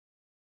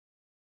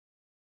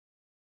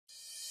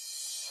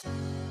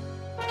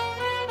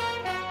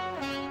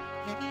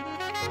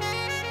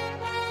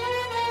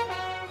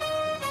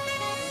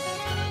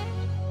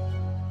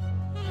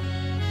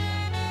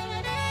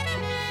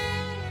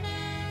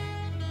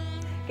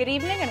Good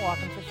evening and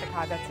welcome to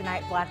Chicago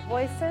Tonight Black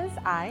Voices.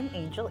 I'm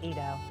Angel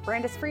Ito.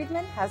 Brandis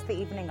Friedman has the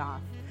evening off.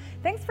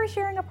 Thanks for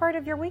sharing a part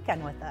of your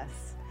weekend with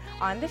us.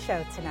 On the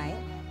show tonight,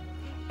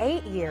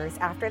 8 years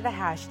after the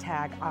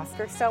hashtag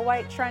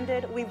 #OscarsSoWhite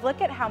trended, we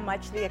look at how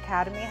much the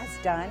Academy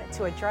has done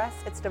to address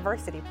its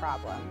diversity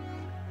problem.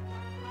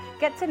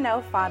 Get to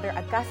know Father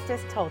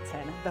Augustus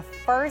Tolton, the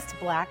first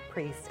Black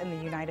priest in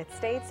the United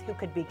States who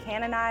could be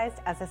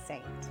canonized as a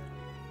saint.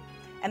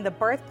 And the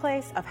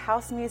birthplace of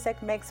house music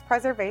makes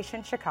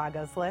Preservation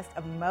Chicago's list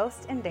of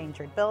most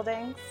endangered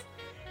buildings.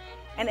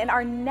 And in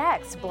our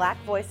next Black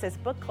Voices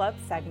Book Club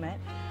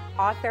segment,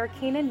 author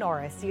Keenan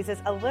Norris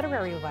uses a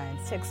literary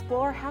lens to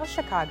explore how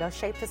Chicago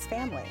shaped his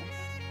family.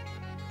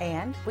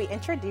 And we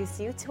introduce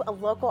you to a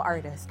local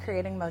artist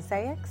creating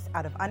mosaics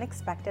out of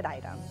unexpected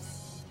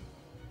items.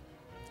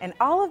 And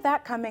all of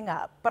that coming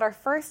up, but our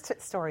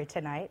first story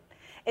tonight,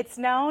 it's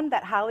known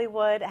that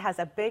Hollywood has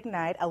a big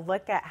night, a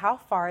look at how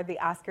far the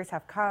Oscars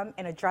have come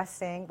in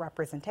addressing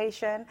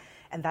representation,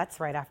 and that's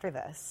right after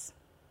this.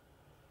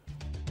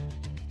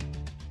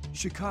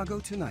 Chicago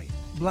Tonight,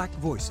 Black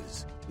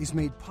Voices, is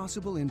made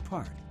possible in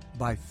part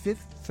by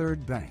Fifth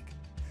Third Bank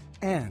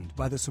and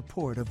by the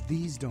support of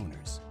these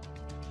donors.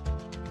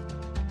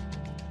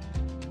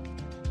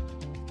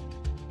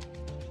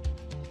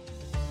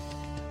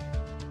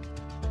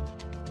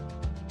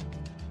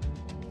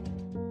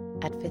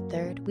 At Fifth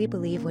Third, we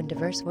believe when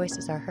diverse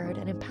voices are heard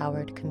and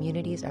empowered,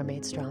 communities are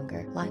made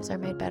stronger, lives are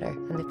made better,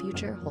 and the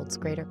future holds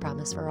greater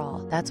promise for all.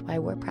 That's why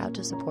we're proud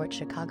to support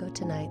Chicago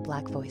Tonight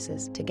Black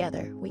Voices.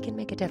 Together, we can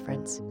make a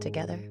difference.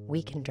 Together,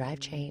 we can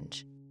drive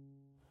change.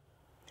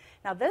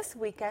 Now, this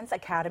weekend's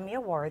Academy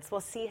Awards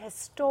will see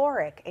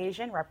historic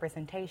Asian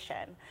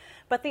representation,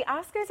 but the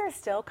Oscars are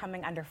still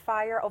coming under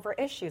fire over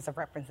issues of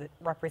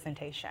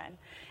representation.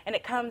 And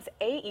it comes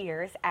 8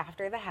 years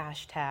after the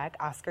hashtag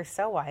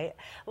 #OscarsSoWhite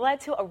led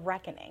to a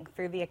reckoning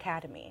through the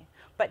Academy.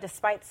 But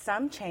despite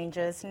some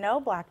changes, no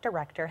Black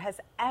director has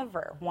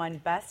ever won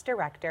Best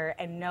Director,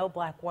 and no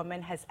Black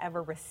woman has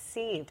ever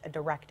received a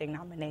directing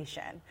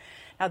nomination.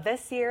 Now,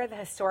 this year, the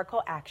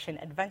historical action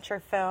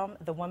adventure film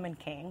The Woman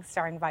King,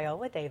 starring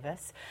Viola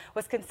Davis,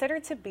 was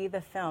considered to be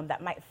the film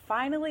that might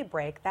finally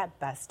break that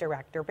Best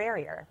Director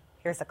barrier.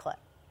 Here's a clip.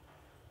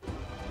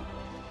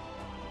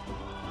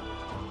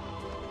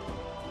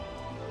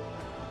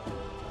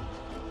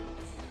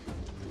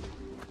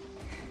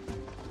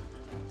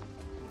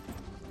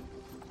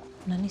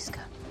 Naniska,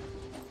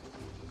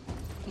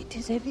 it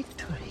is a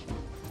victory.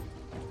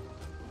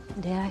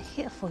 They are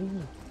here for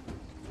you.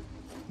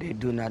 They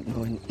do not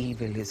know an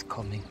evil is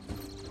coming.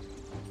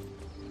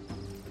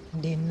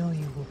 They know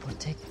you will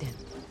protect them.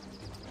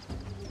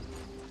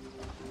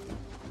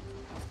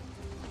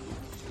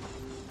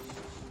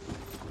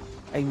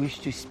 I wish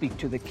to speak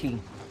to the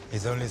king.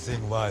 He's only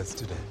seeing wise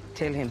today.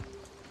 Tell him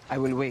I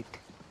will wait.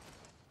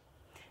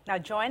 Now,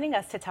 joining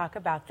us to talk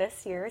about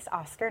this year's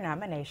Oscar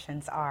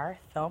nominations are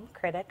film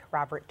critic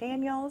Robert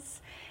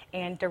Daniels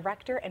and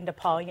director and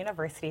DePaul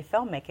University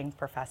filmmaking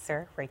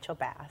professor Rachel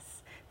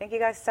Bass. Thank you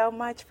guys so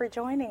much for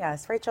joining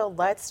us. Rachel,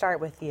 let's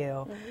start with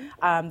you.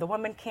 The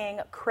Woman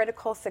King,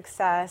 critical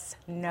success,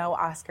 no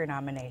Oscar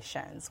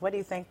nominations. What do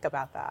you think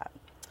about that?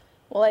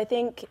 Well, I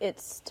think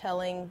it's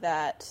telling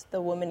that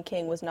The Woman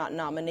King was not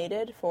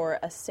nominated for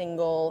a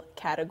single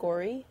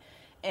category,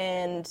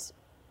 and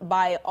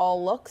by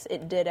all looks,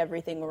 it did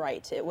everything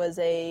right. It was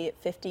a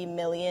 $50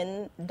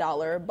 million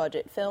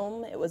budget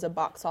film. It was a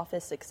box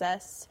office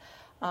success.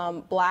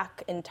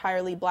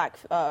 Entirely black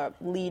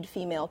lead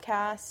female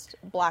cast,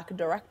 Black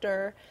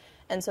director.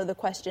 And so the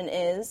question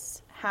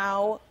is,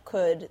 how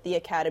could the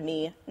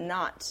Academy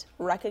not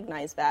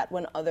recognize that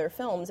when other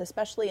films,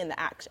 especially in the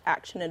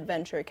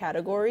action-adventure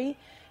category,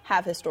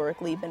 have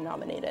historically been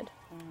nominated?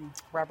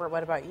 Robert,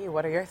 what about you?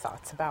 What are your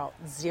thoughts about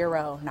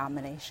 0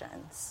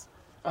 nominations?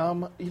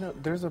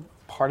 There's a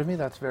part of me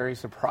that's very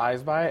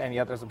surprised by it, and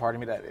yet there's a part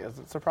of me that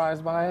isn't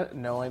surprised by it,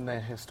 knowing the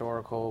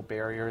historical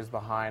barriers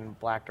behind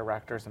Black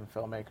directors and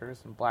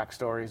filmmakers and Black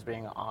stories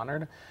being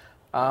honored.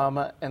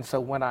 And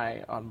so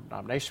on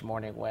nomination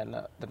morning, when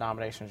the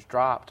nominations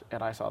dropped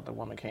and I saw The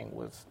Woman King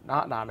was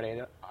not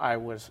nominated, I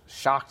was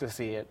shocked to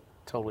see it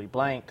totally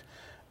blanked.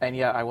 And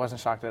yet I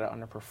wasn't shocked that it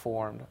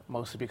underperformed,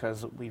 mostly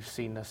because we've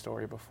seen this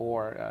story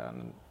before,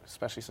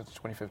 especially since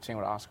 2015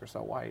 with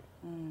 #OscarsSoWhite.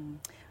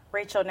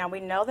 Rachel, now we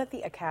know that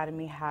the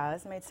Academy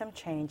has made some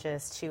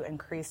changes to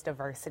increase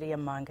diversity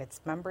among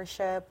its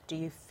membership. Do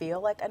you feel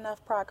like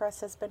enough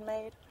progress has been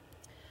made?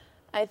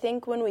 I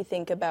think when we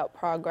think about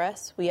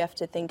progress, we have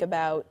to think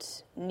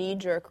about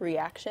knee-jerk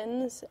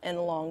reactions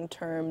and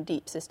long-term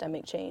deep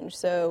systemic change.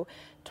 So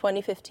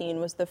 2015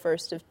 was the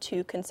first of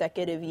 2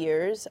 consecutive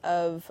years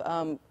of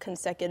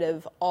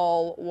consecutive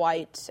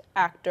all-white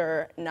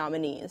actor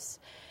nominees.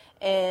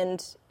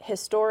 And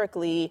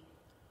historically,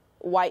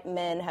 white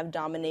men have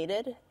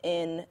dominated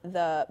in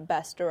the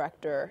Best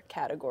Director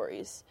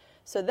categories.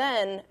 So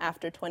then,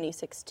 after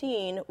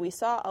 2016, we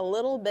saw a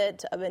little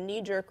bit of a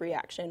knee-jerk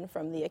reaction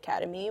from the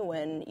Academy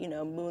when,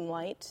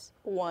 Moonlight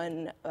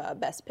won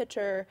Best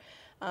Picture.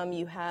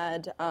 You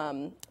had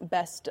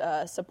Best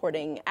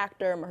Supporting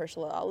Actor,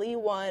 Mahershala Ali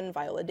won,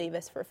 Viola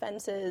Davis for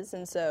Fences,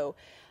 and so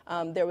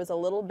there was a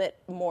little bit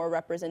more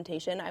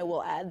representation. I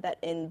will add that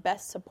in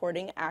Best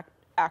Supporting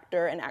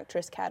Actor and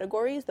Actress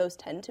categories, those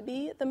tend to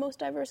be the most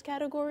diverse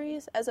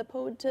categories as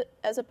opposed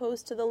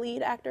to the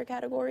lead actor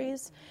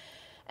categories.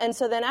 And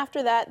so then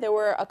after that, there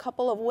were a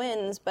couple of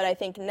wins, but I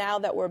think now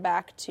that we're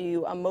back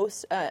to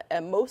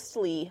a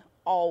mostly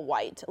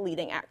all-white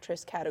leading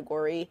actress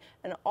category,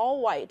 an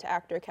all-white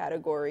actor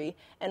category,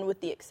 and with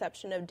the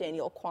exception of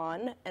Daniel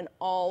Kwan, an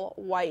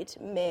all-white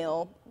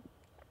male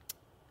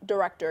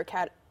director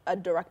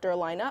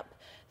lineup,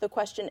 the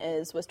question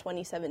is, was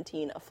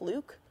 2017 a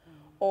fluke?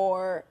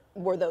 Or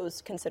were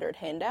those considered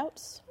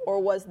handouts? Or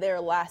was there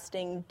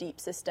lasting,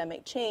 deep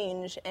systemic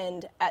change?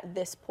 And at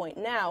this point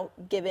now,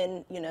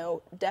 given,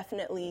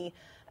 definitely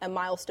a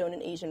milestone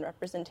in Asian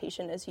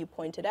representation, as you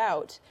pointed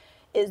out,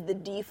 is the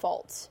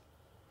default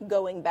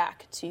going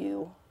back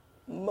to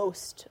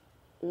most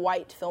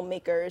white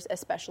filmmakers,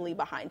 especially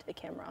behind the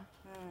camera?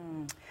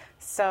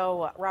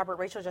 So, Robert,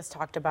 Rachel just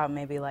talked about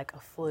maybe like a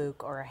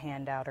fluke or a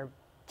handout or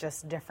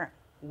just different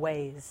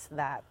ways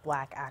that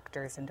Black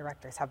actors and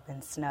directors have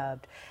been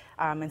snubbed.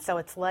 And so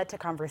it's led to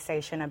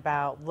conversation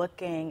about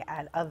looking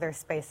at other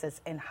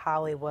spaces in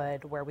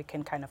Hollywood where we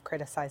can kind of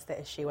criticize the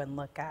issue and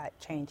look at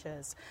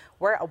changes.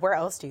 Where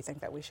else do you think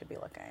that we should be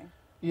looking?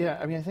 Yeah,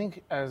 I mean, I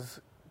think as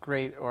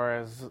great or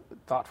as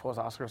thoughtful as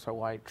Oscar So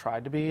White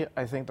tried to be,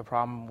 I think the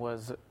problem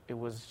was it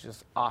was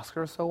just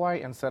Oscar So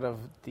White instead of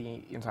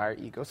the entire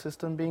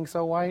ecosystem being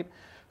so white.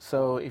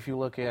 So if you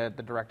look at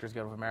the Directors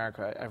Guild of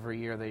America, every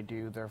year they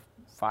do their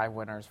 5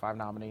 winners, 5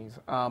 nominees.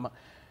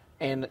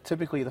 And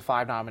typically the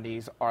 5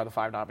 nominees are the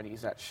 5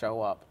 nominees that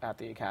show up at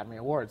the Academy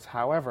Awards.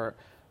 However,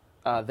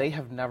 they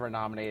have never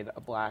nominated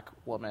a Black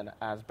woman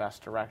as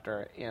Best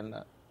Director in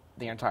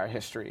the entire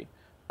history.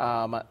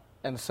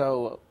 And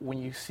so when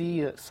you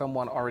see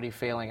someone already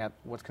failing at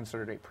what's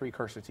considered a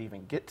precursor to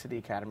even get to the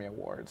Academy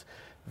Awards,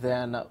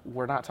 then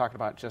we're not talking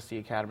about just the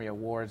Academy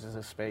Awards as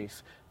a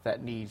space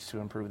that needs to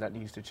improve, that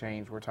needs to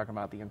change. We're talking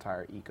about the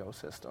entire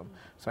ecosystem.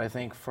 So I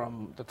think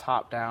from the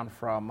top down,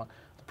 from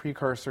the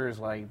precursors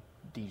like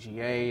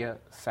DGA,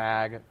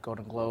 SAG,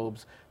 Golden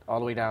Globes, all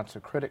the way down to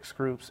critics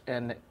groups,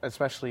 and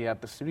especially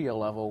at the studio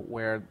level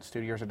where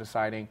studios are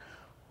deciding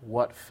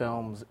what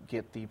films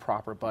get the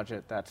proper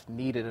budget that's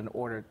needed in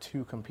order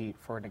to compete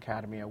for an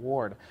Academy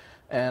Award.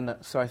 And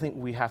so I think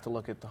we have to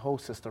look at the whole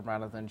system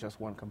rather than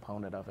just one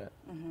component of it.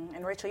 Mm-hmm.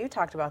 And Rachel, you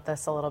talked about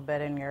this a little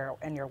bit in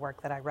your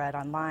work that I read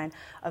online,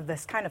 of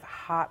this kind of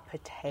hot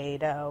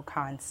potato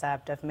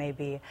concept of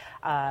maybe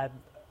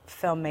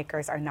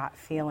filmmakers are not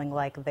feeling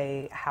like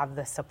they have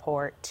the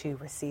support to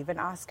receive an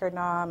Oscar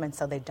nom, and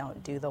so they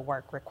don't do the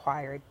work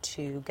required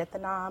to get the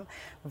nom,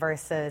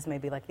 versus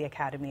maybe like the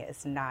Academy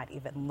is not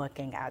even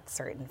looking at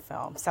certain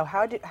films. So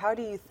how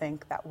do you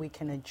think that we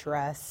can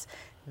address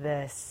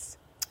this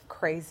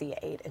crazy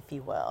 8, if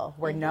you will,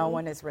 where no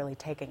one is really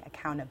taking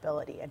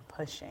accountability and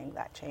pushing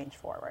that change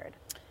forward?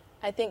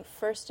 I think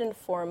first and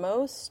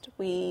foremost,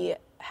 we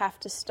have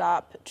to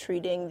stop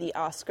treating the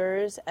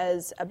Oscars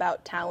as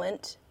about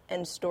talent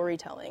and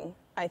storytelling.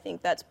 I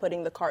think that's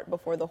putting the cart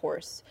before the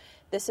horse.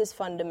 This is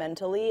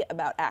fundamentally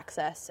about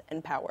access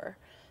and power.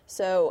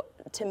 So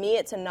to me,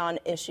 it's a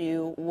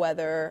non-issue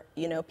whether,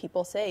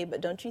 people say,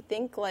 but don't you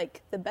think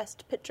like the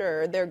Best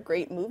Picture, they're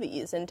great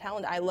movies and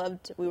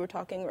talent. We were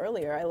talking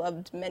earlier, I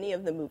loved many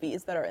of the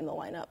movies that are in the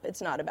lineup.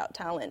 It's not about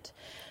talent.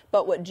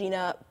 But what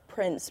Gina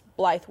Prince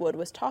Blythewood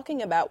was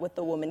talking about with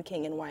The Woman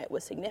King and why it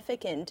was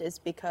significant is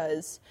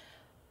because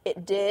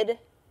it did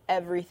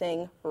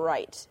everything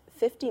right.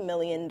 $50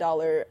 million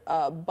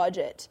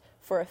budget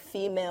for a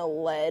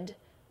female-led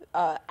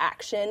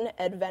action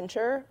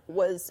adventure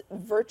was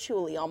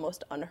virtually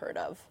almost unheard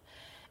of.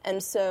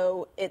 And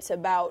so it's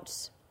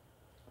about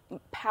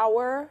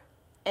power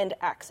and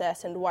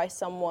access, and why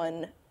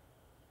someone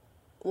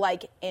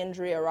like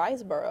Andrea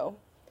Riseborough,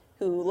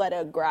 who led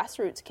a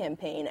grassroots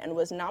campaign and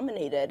was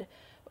nominated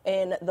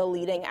in the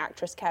leading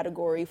actress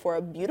category for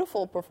a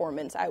beautiful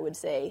performance, I would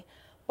say,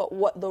 but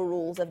what the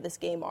rules of this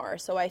game are.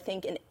 So I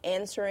think in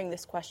answering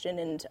this question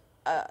and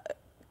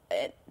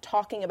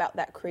talking about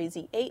that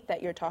crazy 8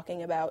 that you're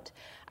talking about,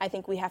 I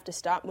think we have to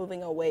stop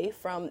moving away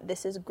from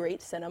this is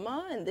great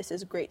cinema and this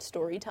is great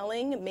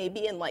storytelling.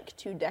 Maybe in like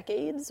 2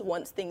 decades,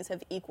 once things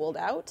have equaled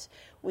out,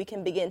 we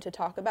can begin to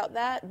talk about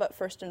that. But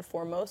first and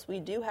foremost, we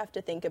do have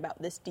to think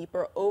about this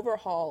deeper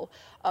overhaul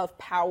of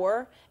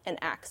power and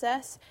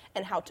access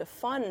and how to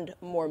fund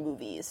more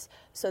movies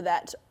so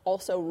that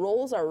also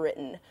roles are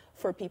written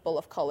for people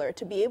of color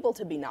to be able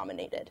to be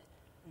nominated.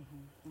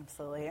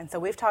 Absolutely. And so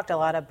we've talked a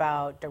lot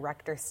about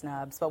director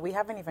snubs, but we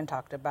haven't even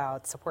talked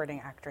about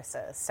supporting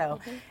actresses. So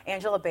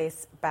Angela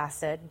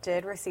Bassett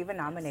did receive a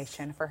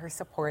nomination for her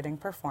supporting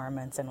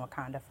performance in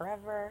Wakanda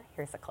Forever.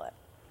 Here's a clip.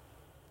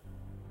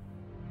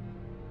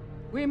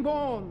 We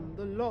mourn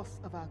the loss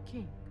of our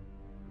king,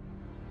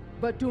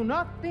 but do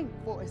not think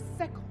for a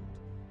second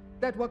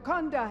that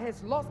Wakanda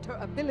has lost her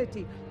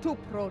ability to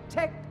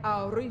protect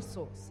our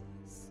resources.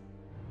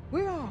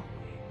 We always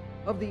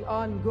of the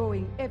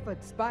ongoing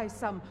efforts by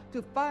some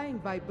to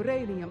find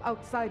vibranium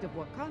outside of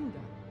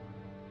Wakanda,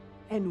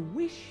 and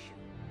wish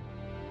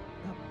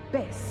you the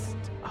best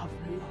of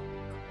luck.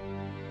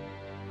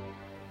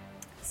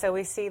 So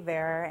we see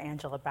there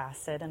Angela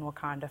Bassett in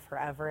Wakanda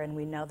Forever, and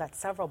we know that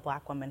several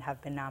black women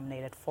have been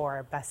nominated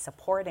for Best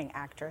Supporting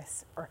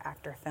Actress or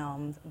Actor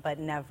films, but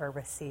never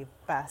received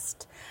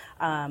Best.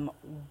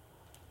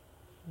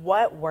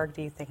 What work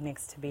do you think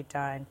needs to be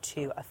done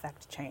to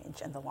affect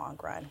change in the long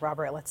run?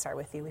 Robert, let's start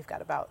with you. We've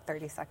got about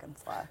 30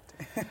 seconds left.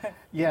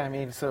 Yeah, I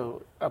mean,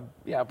 so, a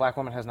black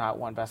woman has not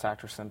won Best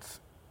Actress since,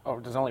 or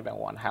there's only been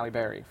one, Halle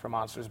Berry for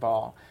Monsters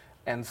Ball.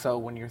 And so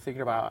when you're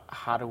thinking about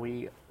how do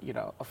we,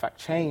 affect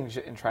change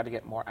and try to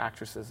get more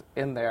actresses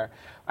in there,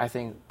 I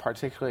think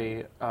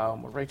particularly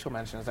what Rachel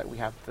mentioned is that we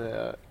have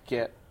to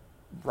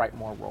write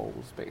more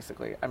roles,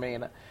 basically. I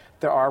mean,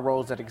 there are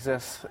roles that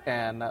exist,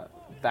 and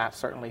that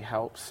certainly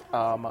helps,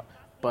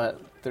 but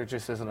there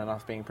just isn't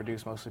enough being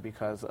produced, mostly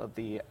because of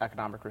the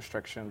economic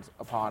restrictions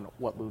upon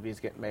what movies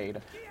get made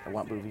and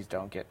what movies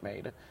don't get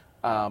made.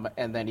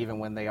 And then even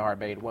when they are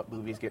made, what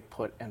movies get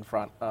put in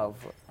front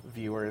of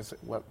viewers,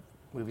 what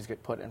movies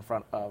get put in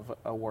front of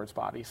awards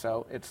bodies.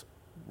 So it's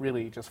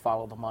really just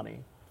follow the money.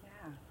 Yeah.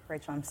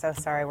 Rachel, I'm so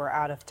sorry we're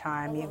out of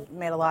time. You've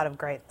made a lot of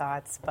great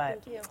thoughts,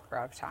 but we're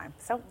out of time.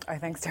 So our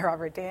thanks to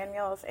Robert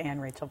Daniels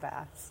and Rachel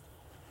Bass.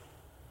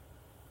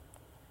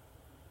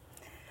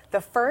 The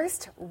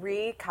first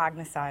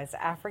recognized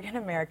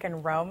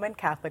African-American Roman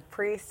Catholic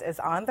priest is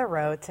on the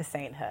road to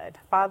sainthood.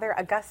 Father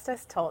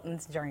Augustus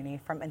Tolton's journey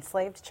from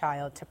enslaved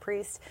child to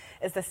priest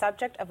is the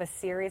subject of a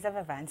series of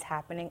events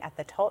happening at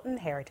the Tolton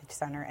Heritage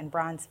Center in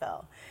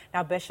Bronzeville.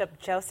 Now, Bishop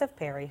Joseph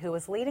Perry, who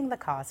was leading the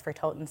cause for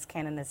Tolton's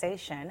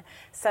canonization,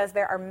 says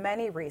there are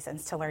many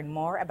reasons to learn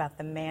more about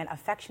the man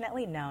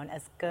affectionately known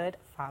as Good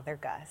Father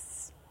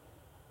Gus.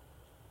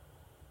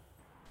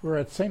 We're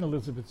at St.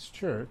 Elizabeth's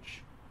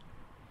Church,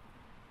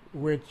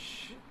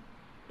 which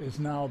is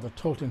now the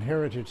Tolton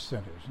Heritage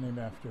Center. It's named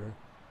after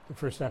the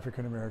first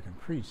African-American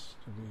priest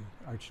of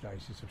the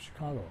Archdiocese of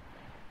Chicago.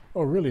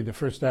 Or really the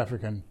first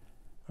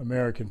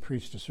African-American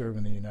priest to serve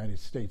in the United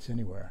States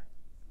anywhere.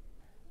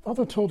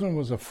 Father Tolton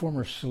was a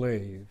former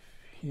slave.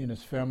 He and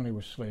his family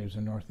were slaves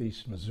in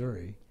northeast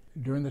Missouri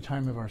during the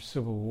time of our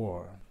Civil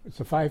War.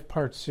 It's a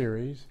 5-part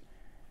series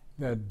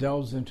that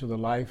delves into the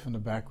life and the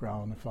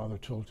background of Father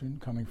Tolton,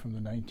 coming from the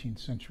 19th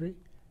century,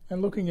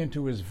 and looking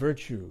into his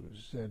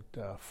virtues that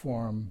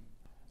form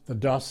the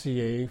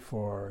dossier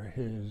for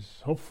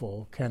his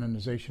hopeful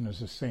canonization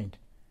as a saint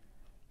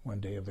one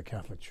day of the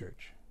Catholic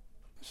Church.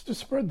 It's to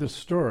spread the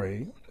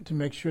story, to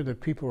make sure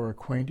that people are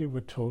acquainted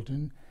with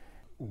Tolton,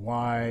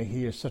 why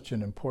he is such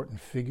an important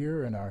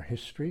figure in our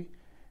history,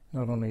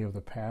 not only of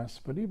the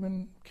past, but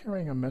even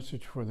carrying a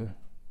message for the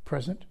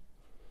present,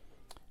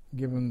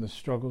 given the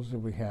struggles that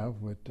we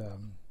have with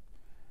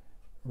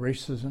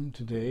racism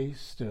today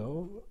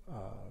still.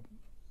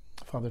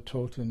 Father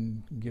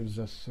Tolton gives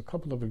us a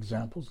couple of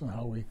examples on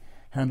how we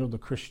handle the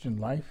Christian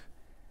life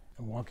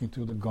and walking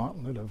through the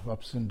gauntlet of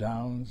ups and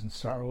downs and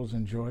sorrows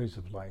and joys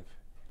of life.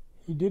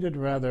 He did it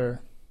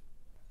rather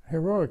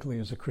heroically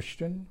as a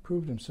Christian,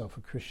 proved himself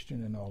a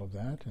Christian in all of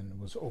that, and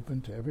was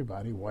open to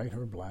everybody, white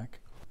or black.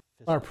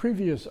 Our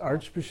previous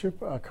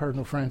Archbishop,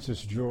 Cardinal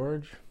Francis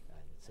George,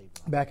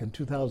 back in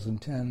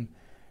 2010,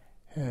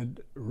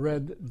 had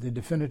read the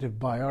definitive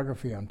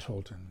biography on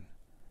Tolton,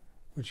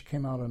 which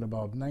came out in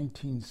about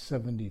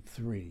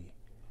 1973.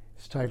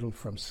 It's titled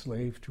From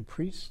Slave to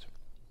Priest.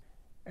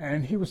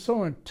 And he was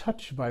so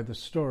touched by the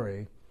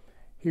story,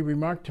 he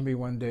remarked to me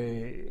one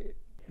day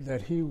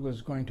that he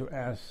was going to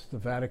ask the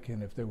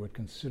Vatican if they would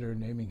consider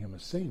naming him a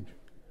saint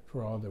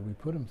for all that we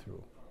put him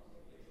through.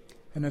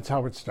 And that's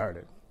how it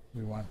started.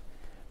 We want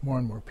more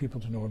and more people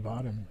to know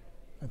about him.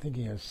 I think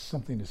he has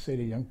something to say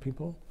to young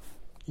people,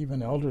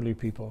 even elderly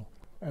people,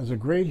 as a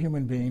great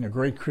human being, a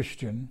great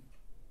Christian,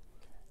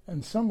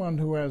 and someone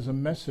who has a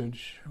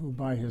message, who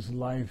by his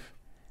life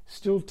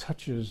still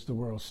touches the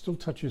world, still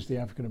touches the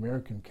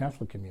African-American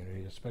Catholic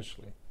community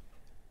especially.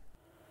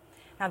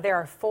 Now, there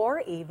are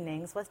 4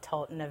 evenings with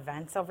Tolton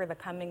events over the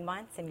coming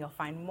months, and you'll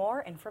find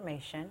more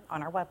information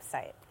on our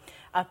website.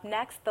 Up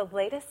next, the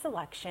latest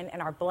selection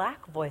in our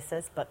Black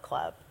Voices Book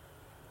Club.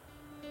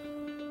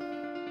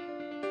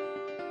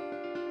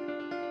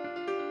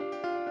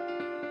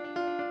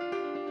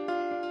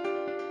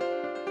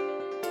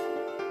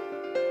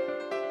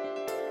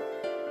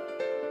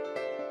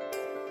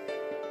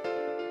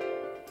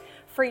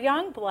 For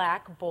young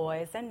black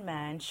boys and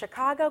men,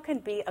 Chicago can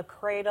be a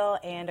cradle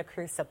and a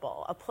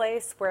crucible, a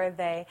place where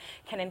they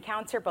can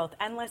encounter both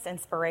endless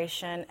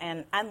inspiration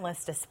and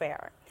endless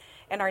despair.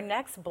 In our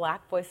next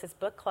Black Voices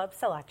Book Club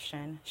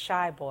selection,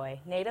 Shy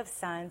Boy, Native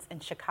Sons,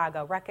 and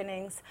Chicago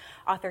Reckonings,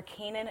 author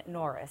Keenan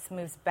Norris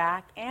moves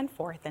back and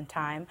forth in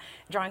time,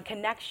 drawing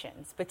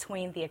connections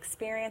between the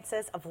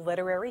experiences of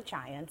literary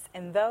giants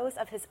and those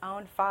of his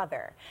own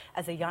father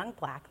as a young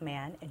black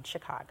man in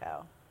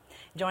Chicago.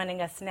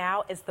 Joining us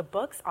now is the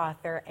book's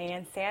author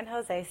and San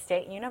Jose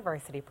State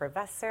University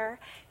professor,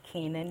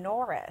 Keenan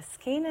Norris.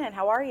 Keenan,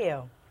 how are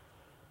you?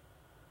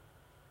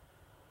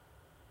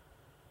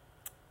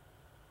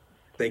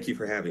 Thank you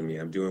for having me.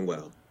 I'm doing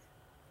well.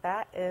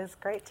 That is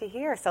great to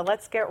hear. So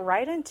let's get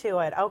right into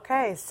it.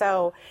 Okay,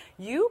 so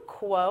you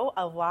quote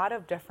a lot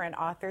of different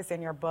authors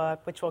in your book,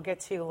 which we'll get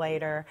to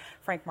later,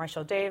 Frank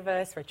Marshall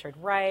Davis, Richard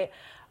Wright,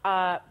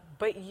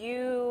 but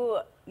you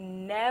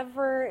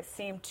never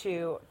seem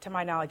to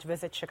my knowledge,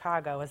 visit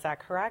Chicago. Is that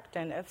correct?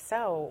 And if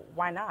so,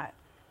 why not?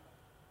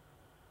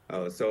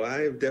 So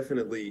I've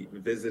definitely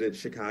visited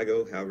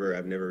Chicago. However,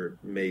 I've never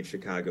made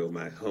Chicago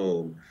my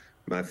home.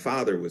 My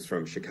father was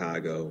from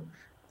Chicago,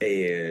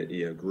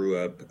 and grew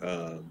up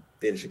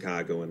in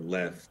Chicago and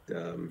left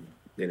in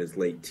his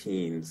late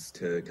teens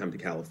to come to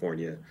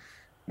California.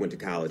 Went to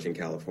college in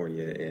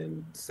California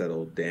and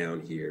settled down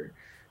here.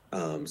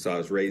 So I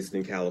was raised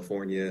in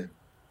California,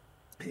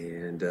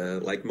 and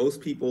like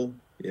most people,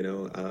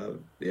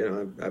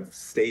 I've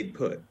stayed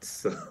put.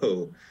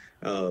 So,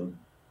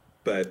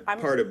 but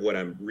part of what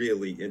I'm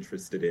really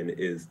interested in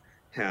is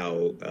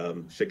how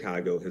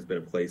Chicago has been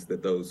a place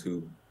that those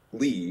who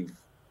leave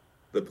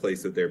the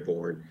place that they're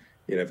born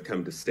have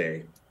come to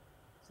stay.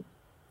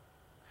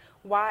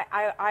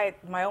 Why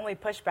my only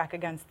pushback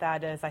against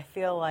that is I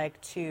feel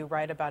like to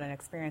write about an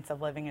experience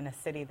of living in a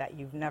city that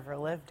you've never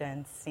lived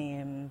in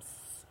seems,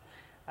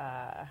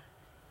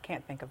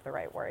 can't think of the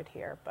right word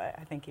here, but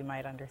I think you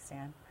might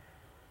understand.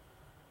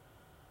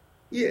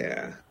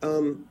 Yeah. I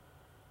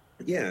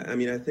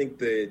mean, I think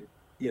that,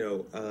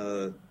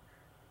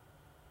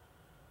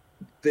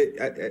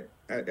 that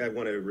I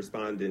want to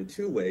respond in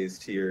two ways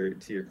to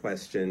your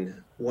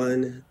question.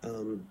 One,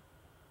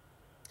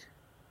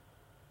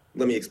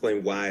 let me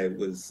explain why I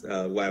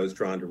was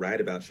drawn to write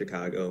about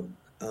Chicago.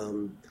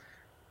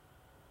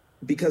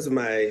 Because of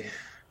my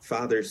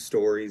father's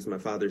stories, my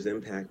father's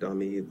impact on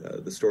me,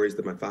 the stories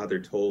that my father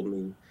told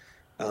me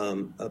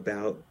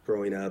about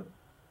growing up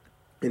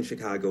in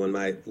Chicago, and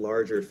my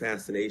larger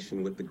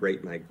fascination with the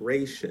Great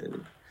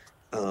Migration,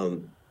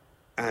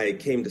 I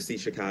came to see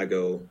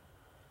Chicago.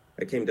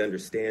 I came to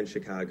understand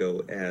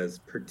Chicago as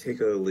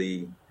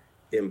particularly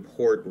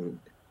important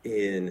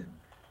in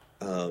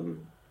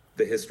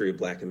the history of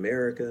Black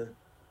America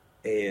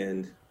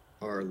and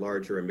our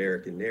larger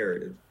American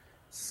narrative.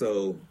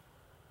 So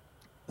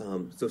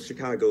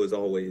Chicago has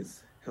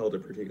always held a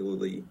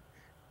particularly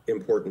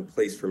important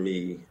place for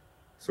me,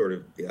 sort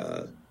of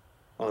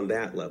on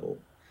that level.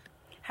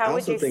 How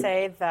would you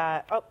say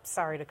that? Oh,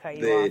 sorry to cut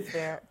you off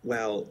there.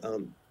 Well,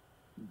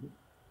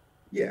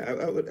 yeah,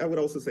 I would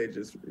also say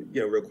just,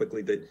 real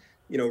quickly that,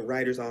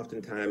 writers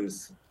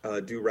oftentimes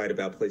do write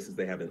about places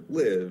they haven't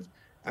lived.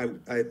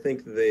 I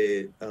think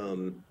that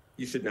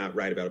you should not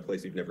write about a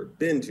place you've never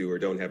been to or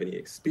don't have any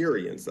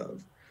experience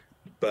of.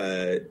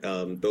 But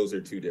those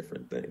are two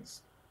different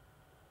things.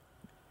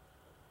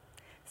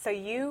 So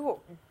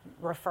you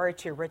refer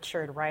to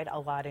Richard Wright a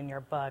lot in your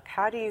book.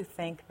 How do you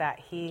think that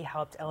he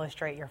helped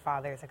illustrate your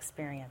father's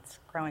experience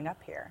growing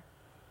up here?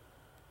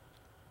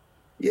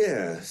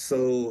 Yeah,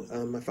 so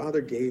my father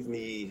gave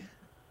me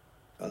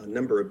a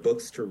number of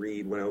books to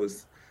read. When I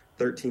was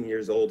 13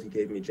 years old, he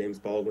gave me James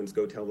Baldwin's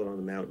Go Tell It on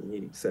the Mountain.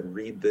 He said,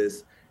 read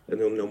this and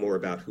you'll know more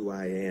about who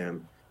I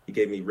am. He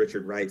gave me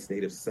Richard Wright's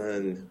Native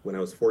Son when I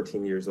was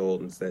 14 years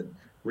old and said,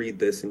 read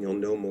this and you'll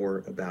know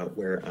more about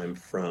where I'm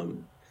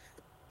from.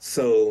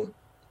 So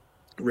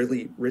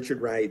really,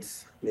 Richard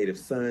Wright's Native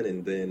Son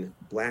and then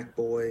Black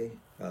Boy,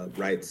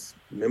 Wright's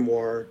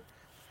memoir,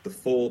 the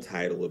full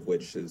title of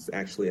which is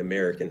actually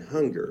American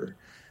Hunger.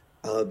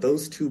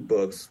 Those two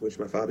books, which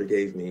my father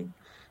gave me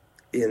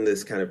in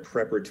this kind of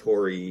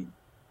preparatory,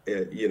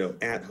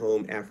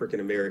 at-home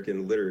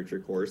African-American literature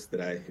course that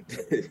I,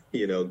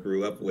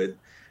 grew up with,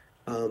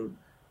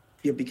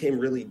 it became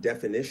really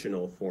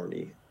definitional for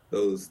me.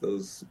 Those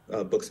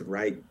books of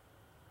Wright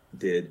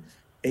did.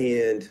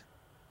 And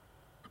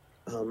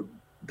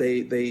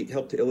they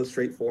helped to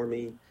illustrate for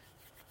me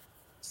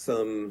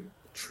some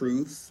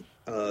truths,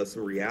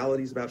 some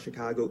realities about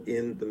Chicago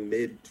in the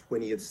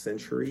mid-20th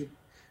century,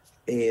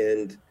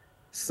 and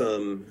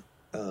some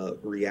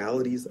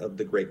realities of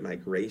the Great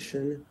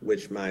Migration,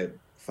 which my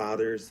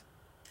father's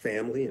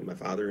family and my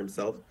father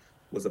himself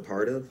was a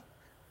part of,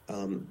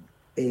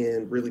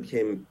 and really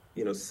became,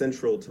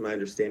 central to my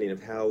understanding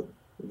of how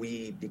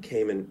we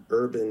became an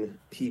urban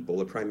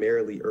people, a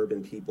primarily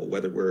urban people,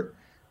 whether we're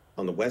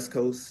on the West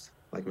Coast,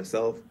 like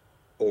myself,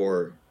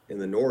 or in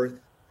the North,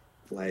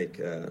 like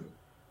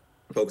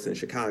folks in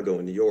Chicago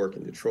and New York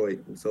and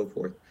Detroit and so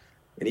forth,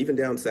 and even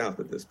down south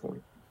at this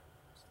point.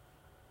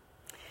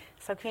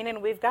 So, Keenan,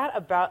 we've got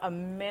about a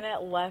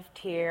minute left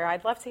here.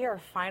 I'd love to hear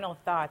your final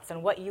thoughts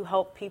and what you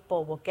hope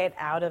people will get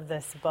out of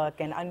this book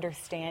and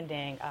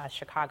understanding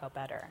Chicago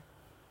better.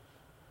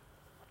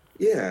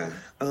 Yeah.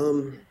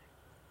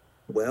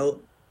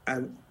 Well,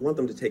 I want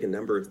them to take a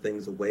number of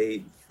things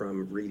away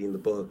from reading the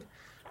book.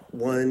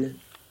 One,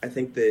 I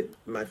think that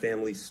my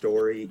family's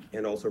story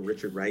and also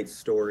Richard Wright's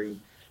story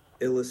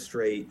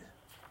illustrate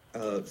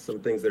some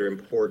things that are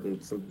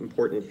important, some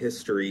important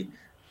history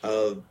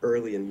of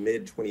early and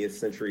mid-20th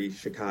century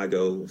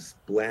Chicago's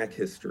Black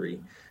history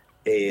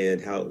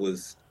and how it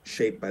was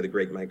shaped by the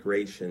Great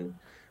Migration.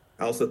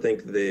 I also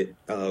think that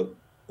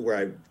where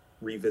I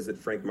revisit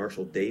Frank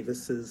Marshall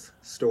Davis's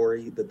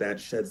story, that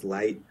sheds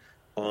light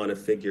on a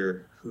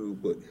figure who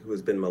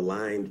has been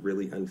maligned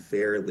really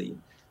unfairly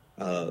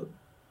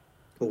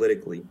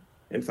politically.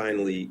 And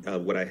finally,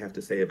 what I have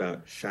to say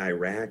about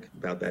Chiraq,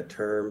 about that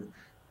term,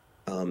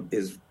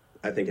 is,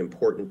 I think,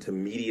 important to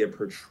media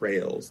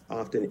portrayals,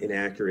 often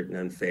inaccurate and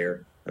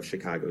unfair, of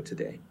Chicago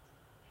today.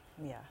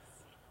 Yes.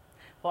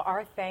 Well,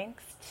 our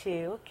thanks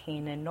to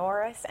Keenan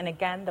Norris. And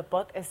again, the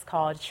book is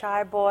called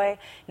Chi Boy,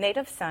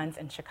 Native Sons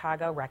and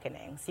Chicago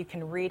Reckonings. You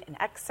can read an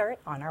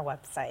excerpt on our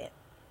website.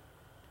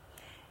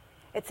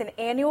 It's an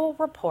annual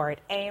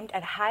report aimed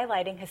at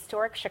highlighting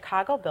historic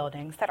Chicago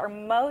buildings that are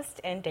most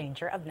in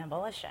danger of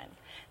demolition.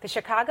 The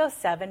Chicago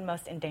 7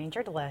 Most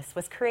Endangered list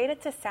was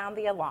created to sound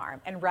the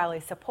alarm and rally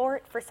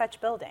support for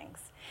such buildings.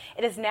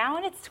 It is now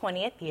in its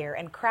 20th year,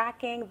 and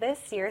cracking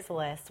this year's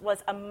list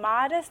was a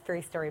modest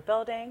 3-story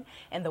building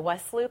in the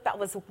West Loop that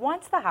was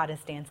once the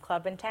hottest dance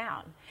club in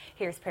town.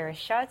 Here's Paris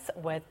Schutz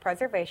with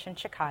Preservation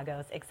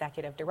Chicago's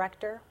Executive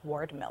Director,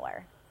 Ward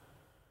Miller.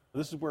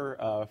 This is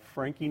where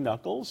Frankie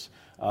Knuckles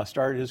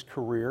started his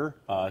career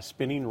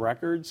spinning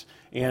records,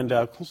 and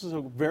this was a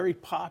very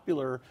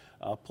popular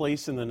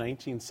place in the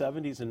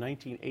 1970s and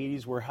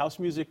 1980s where house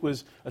music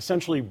was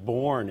essentially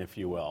born, if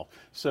you will.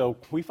 So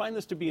we find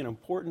this to be an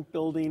important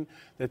building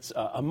that's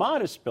a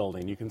modest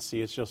building. You can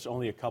see it's just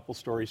only a couple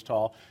stories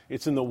tall.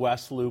 It's in the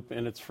West Loop,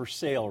 and it's for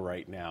sale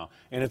right now.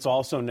 And it's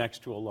also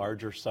next to a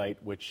larger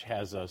site which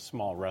has a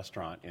small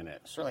restaurant in it.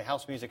 Certainly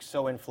house music's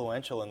so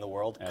influential in the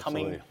world.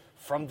 Absolutely. Coming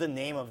from the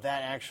name of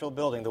that actual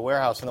building, the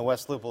warehouse in the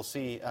West Loop. We'll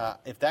see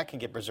if that can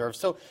get preserved.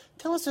 So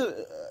tell us,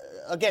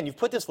 again, you've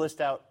put this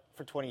list out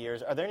for 20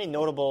 years. Are there any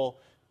notable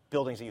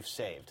buildings that you've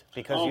saved?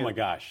 Because my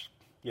gosh,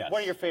 yes.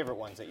 What are your favorite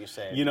ones that you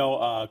saved? You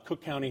know,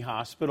 Cook County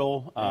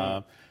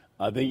Hospital,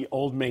 the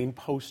old Main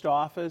Post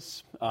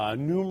Office,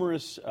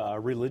 numerous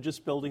religious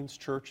buildings,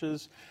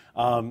 churches.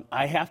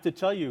 I have to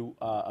tell you,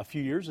 a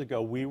few years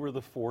ago, we were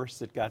the force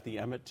that got the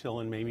Emmett Till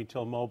and Mamie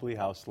Till Mobley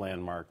House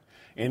landmark.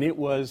 And it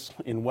was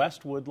in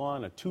West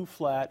Woodlawn, a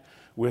 2-flat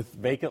with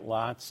vacant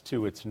lots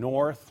to its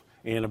north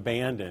and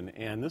abandoned.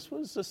 And this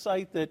was a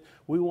site that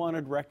we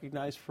wanted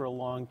recognized for a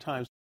long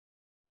time.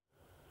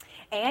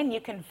 And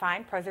you can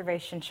find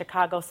Preservation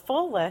Chicago's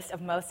full list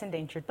of most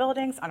endangered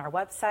buildings on our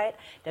website,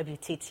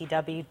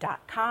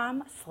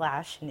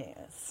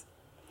 wttw.com/news.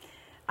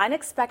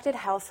 Unexpected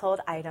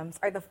household items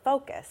are the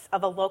focus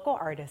of a local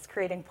artist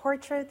creating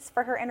portraits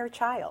for her inner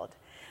child.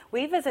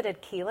 We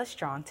visited Keela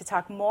Strong to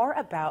talk more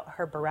about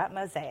her barrette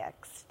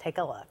mosaics. Take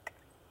a look.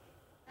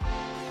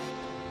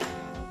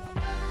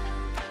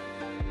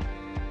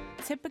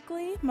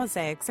 Typically,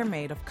 mosaics are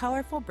made of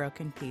colorful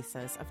broken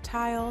pieces of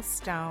tile,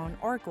 stone,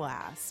 or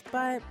glass,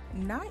 but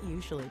not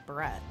usually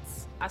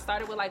barrettes. I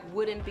started with like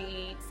wooden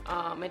beads,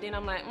 and then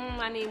I'm like,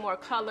 I need more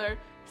color.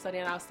 So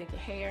then I was thinking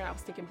hair, I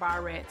was thinking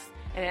barrettes,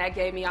 and that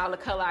gave me all the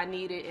color I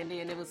needed, and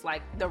then it was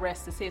like the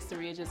rest is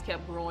history. It just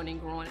kept growing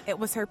and growing. It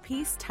was her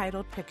piece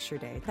titled Picture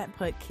Day that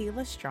put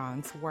Keela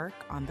Strong's work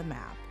on the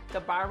map. The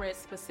barrette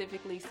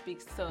specifically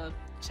speaks to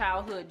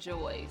childhood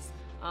joys.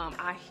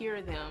 I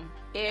hear them.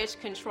 Edge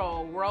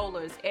control,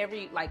 rollers,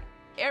 every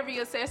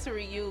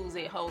accessory used,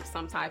 it holds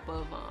some type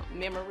of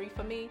memory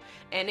for me.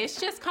 And it's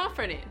just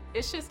comforting.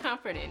 It's just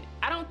comforting.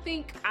 I don't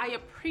think I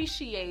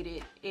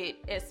appreciated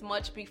it as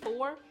much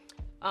before.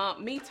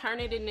 Me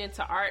turning it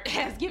into art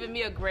has given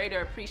me a greater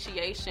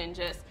appreciation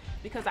just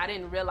because I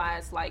didn't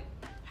realize like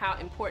how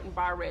important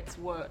barrettes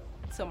were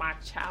to my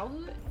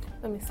childhood.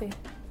 Let me see.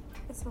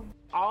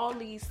 All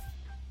these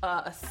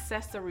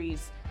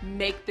accessories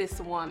make this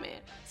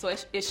woman. So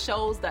it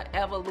shows the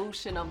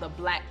evolution of the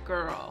black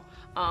girl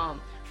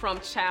from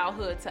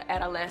childhood to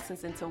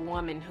adolescence into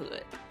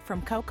womanhood.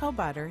 From cocoa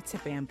butter to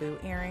bamboo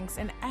earrings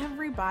and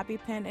every bobby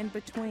pin in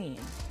between.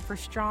 For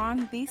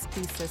Strong, these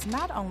pieces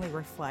not only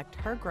reflect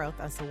her growth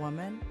as a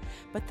woman,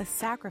 but the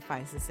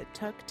sacrifices it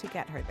took to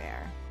get her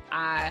there.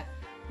 I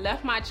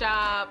left my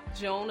job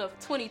June of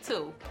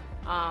 22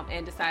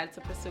 and decided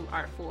to pursue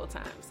art full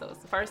time. So it's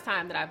the first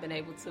time that I've been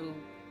able to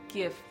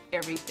give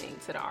everything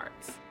to the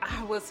arts.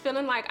 I was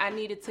feeling like I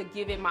needed to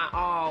give it my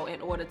all in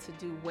order to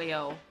do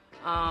well.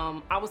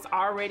 I was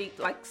already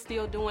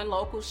still doing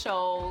local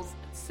shows,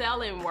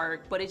 selling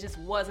work, but it just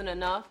wasn't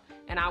enough.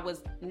 And I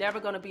was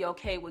never gonna be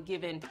okay with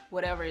giving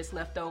whatever is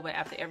left over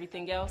after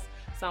everything else.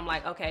 So I'm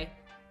like, okay,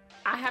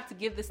 I have to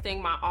give this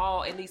thing my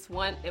all at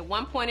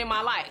one point in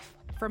my life.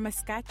 From a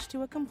sketch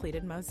to a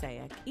completed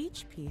mosaic,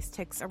 each piece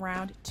takes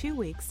around 2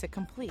 weeks to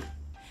complete.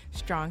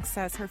 Strong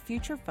says her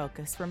future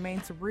focus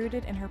remains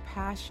rooted in her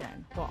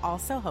passion, while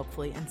also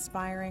hopefully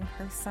inspiring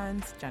her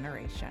son's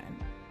generation.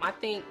 I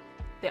think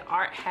that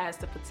art has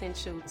the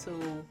potential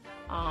to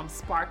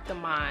spark the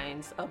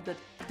minds of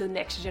the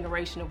next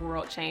generation of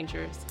world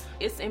changers.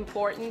 It's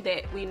important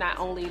that we not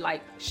only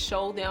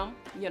show them,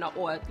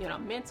 or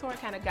mentor,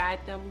 kind of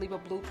guide them, leave a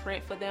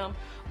blueprint for them,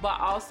 but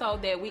also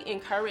that we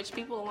encourage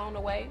people along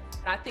the way.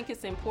 I think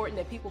it's important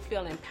that people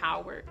feel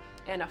empowered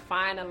and to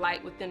find a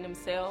light within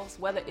themselves,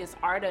 whether it's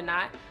art or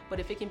not,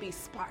 but if it can be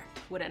sparked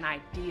with an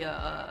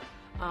idea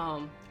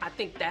I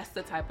think that's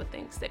the type of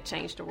things that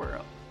change the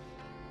world.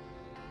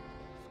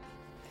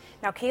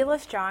 Now, Kayla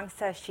Strong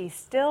says she's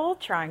still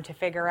trying to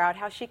figure out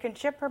how she can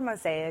ship her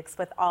mosaics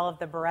with all of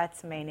the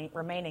barrettes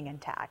remaining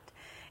intact.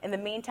 In the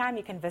meantime,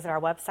 you can visit our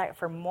website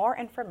for more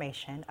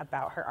information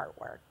about her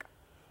artwork.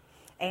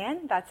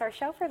 And that's our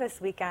show for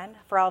this weekend.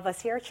 For all of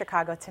us here at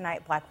Chicago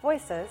Tonight Black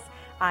Voices,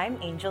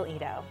 I'm Angel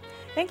Ito.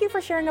 Thank you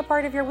for sharing a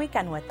part of your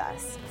weekend with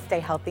us. Stay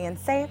healthy and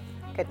safe.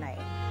 Good night.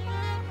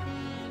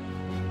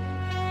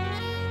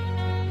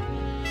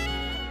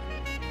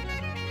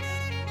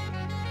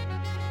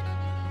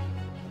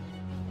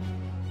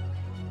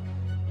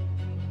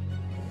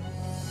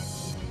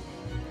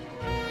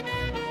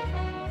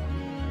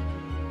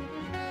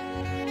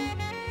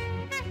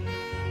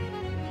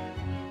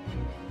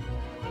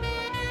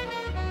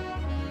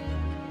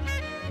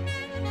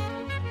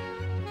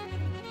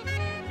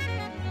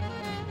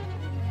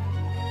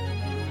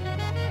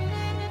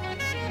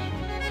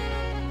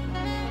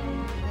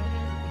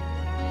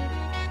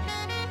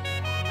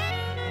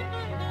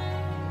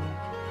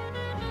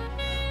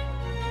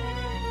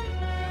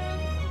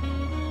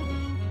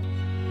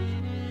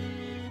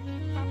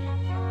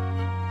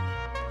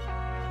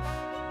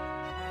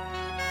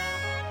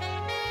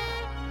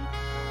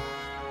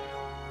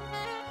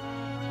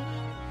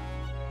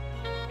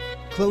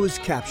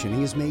 Closed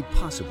captioning is made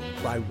possible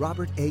by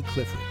Robert A.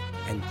 Clifford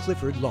and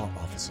Clifford Law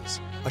Offices,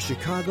 a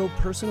Chicago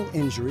personal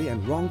injury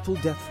and wrongful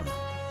death firm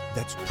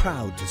that's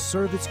proud to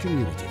serve its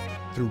community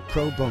through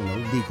pro bono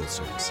legal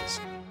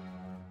services.